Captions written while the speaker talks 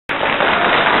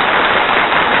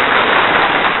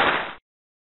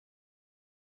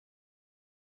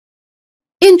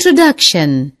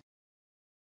Introduction.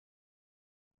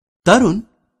 Tarun,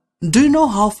 do you know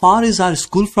how far is our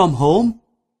school from home?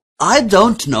 I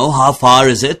don't know how far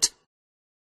is it.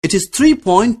 It is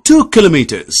 3.2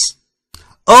 kilometers.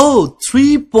 Oh,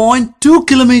 3.2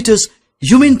 kilometers.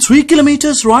 You mean 3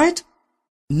 kilometers, right?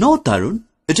 No, Tarun,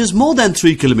 it is more than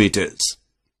 3 kilometers.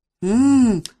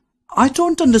 I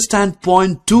don't understand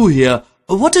point 2 here.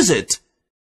 What is it?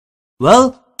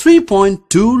 Well,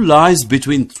 3.2 lies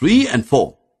between 3 and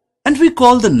 4. And we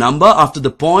call the number after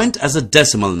the point as a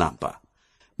decimal number.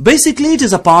 Basically, it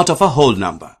is a part of a whole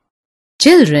number.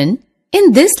 Children,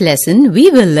 in this lesson we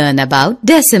will learn about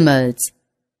decimals.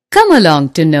 Come along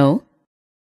to know.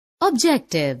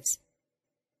 Objectives.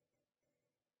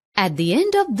 At the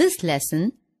end of this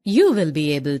lesson, you will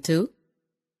be able to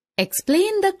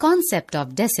explain the concept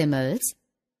of decimals,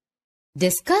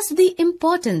 discuss the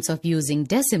importance of using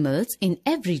decimals in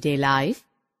everyday life,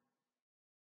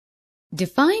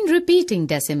 define repeating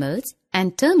decimals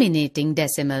and terminating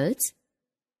decimals,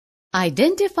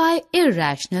 identify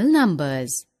irrational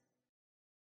numbers.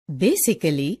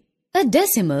 Basically, a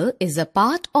decimal is a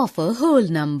part of a whole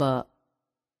number.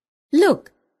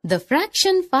 Look, the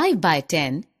fraction 5 by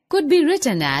 10 could be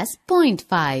written as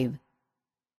 0.5.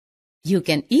 You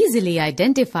can easily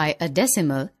identify a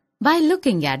decimal by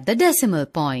looking at the decimal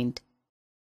point.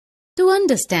 To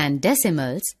understand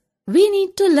decimals, we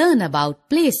need to learn about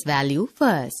place value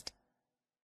first.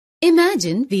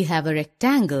 Imagine we have a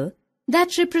rectangle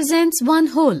that represents one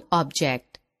whole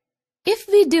object. If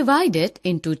we divide it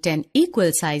into 10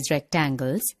 equal-sized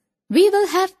rectangles, we will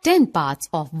have 10 parts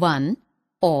of 1,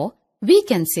 or we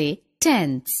can say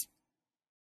tenths.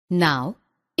 Now,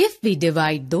 if we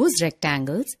divide those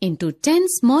rectangles into 10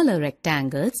 smaller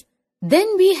rectangles,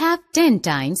 then we have 10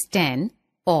 times 10,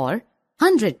 or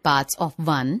 100 parts of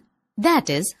 1, that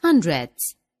is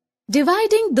hundredths.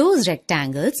 Dividing those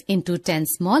rectangles into 10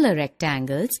 smaller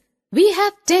rectangles, we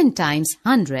have 10 times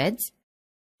hundreds,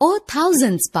 or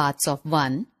thousands parts of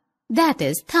 1, that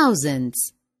is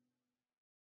thousands.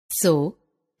 So,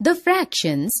 the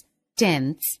fractions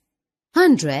tenths,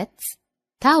 hundredths,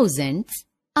 thousandths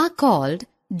are called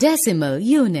decimal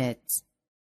units.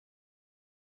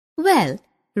 Well,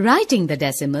 writing the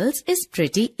decimals is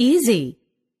pretty easy.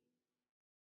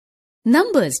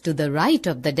 Numbers to the right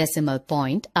of the decimal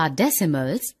point are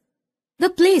decimals. The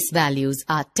place values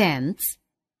are tenths,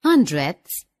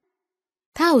 hundredths,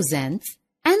 thousandths,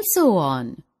 and so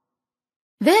on.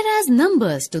 Whereas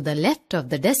numbers to the left of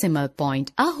the decimal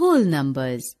point are whole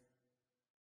numbers.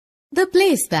 The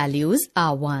place values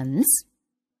are ones,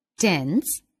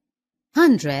 tenths,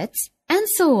 hundredths, and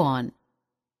so on.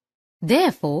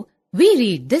 Therefore, we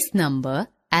read this number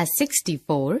as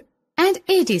 64 and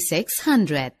 86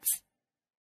 hundredths.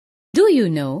 Do you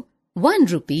know 1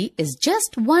 rupee is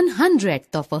just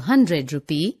 1/100th of 100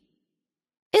 rupee?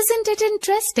 Isn't it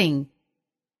interesting?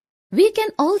 We can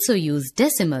also use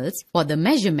decimals for the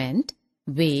measurement,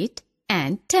 weight,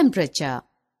 and temperature.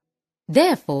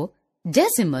 Therefore,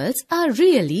 decimals are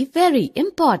really very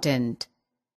important.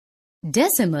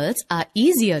 Decimals are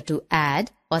easier to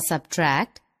add or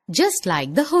subtract just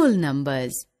like the whole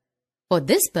numbers. For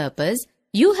this purpose,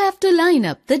 you have to line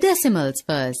up the decimals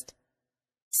first.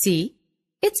 See,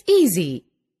 it's easy.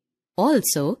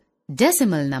 Also,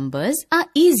 decimal numbers are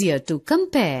easier to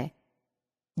compare.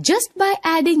 Just by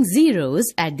adding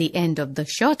zeros at the end of the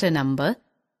shorter number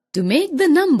to make the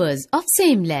numbers of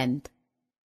same length.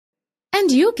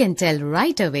 And you can tell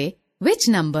right away which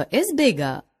number is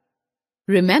bigger.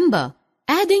 Remember,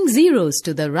 adding zeros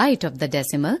to the right of the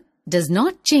decimal does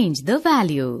not change the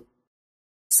value.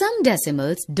 Some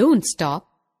decimals don't stop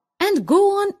and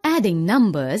go on adding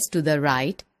numbers to the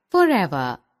right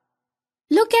forever.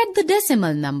 Look at the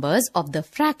decimal numbers of the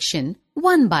fraction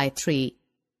 1 by 3.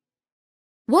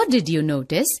 What did you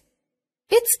notice?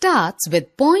 It starts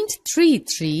with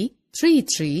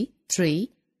 0.33333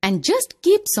 and just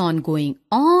keeps on going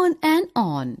on and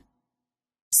on.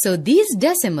 So these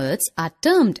decimals are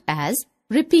termed as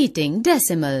repeating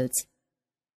decimals.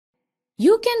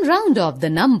 You can round off the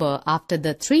number after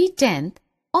the 3/10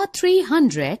 or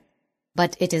 300,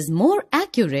 but it is more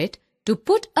accurate to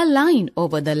put a line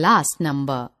over the last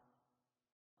number.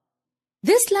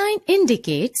 This line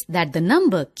indicates that the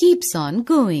number keeps on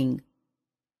going.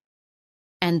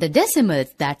 And the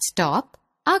decimals that stop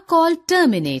are called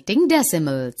terminating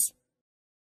decimals.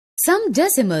 Some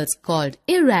decimals called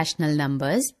irrational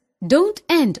numbers don't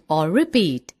end or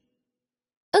repeat.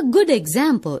 A good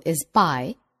example is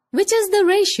pi, which is the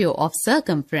ratio of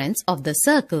circumference of the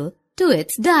circle to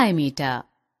its diameter.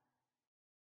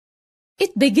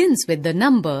 It begins with the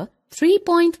number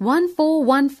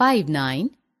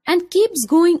 3.14159 and keeps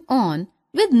going on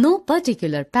with no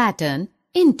particular pattern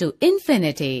into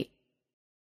infinity.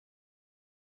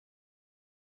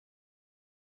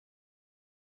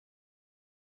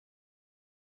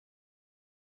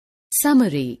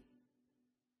 Summary.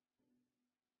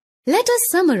 Let us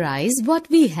summarize what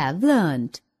we have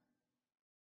learned.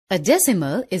 A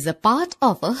decimal is a part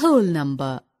of a whole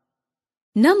number.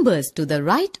 Numbers to the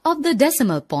right of the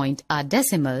decimal point are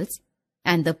decimals,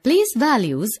 and the place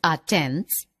values are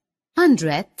tenths,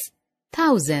 hundredths,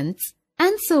 thousandths,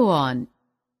 and so on.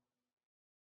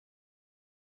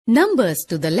 Numbers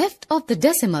to the left of the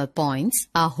decimal points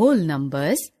are whole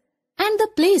numbers, and the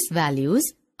place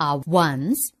values are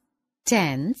ones,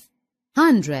 tenths,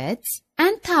 hundredths,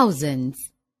 and thousands.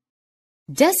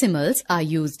 Decimals are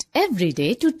used every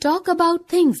day to talk about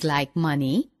things like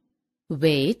money,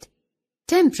 weight,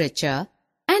 temperature,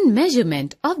 and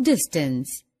measurement of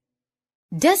distance.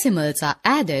 Decimals are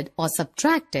added or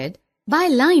subtracted by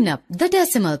line up the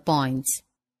decimal points.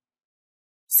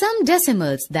 Some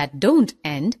decimals that don't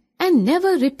end and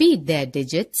never repeat their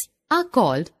digits are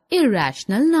called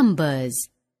irrational numbers.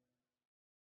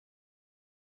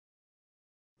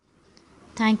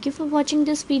 Thank you for watching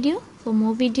this video. For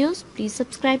more videos, please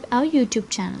subscribe our YouTube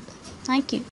channel. Thank you.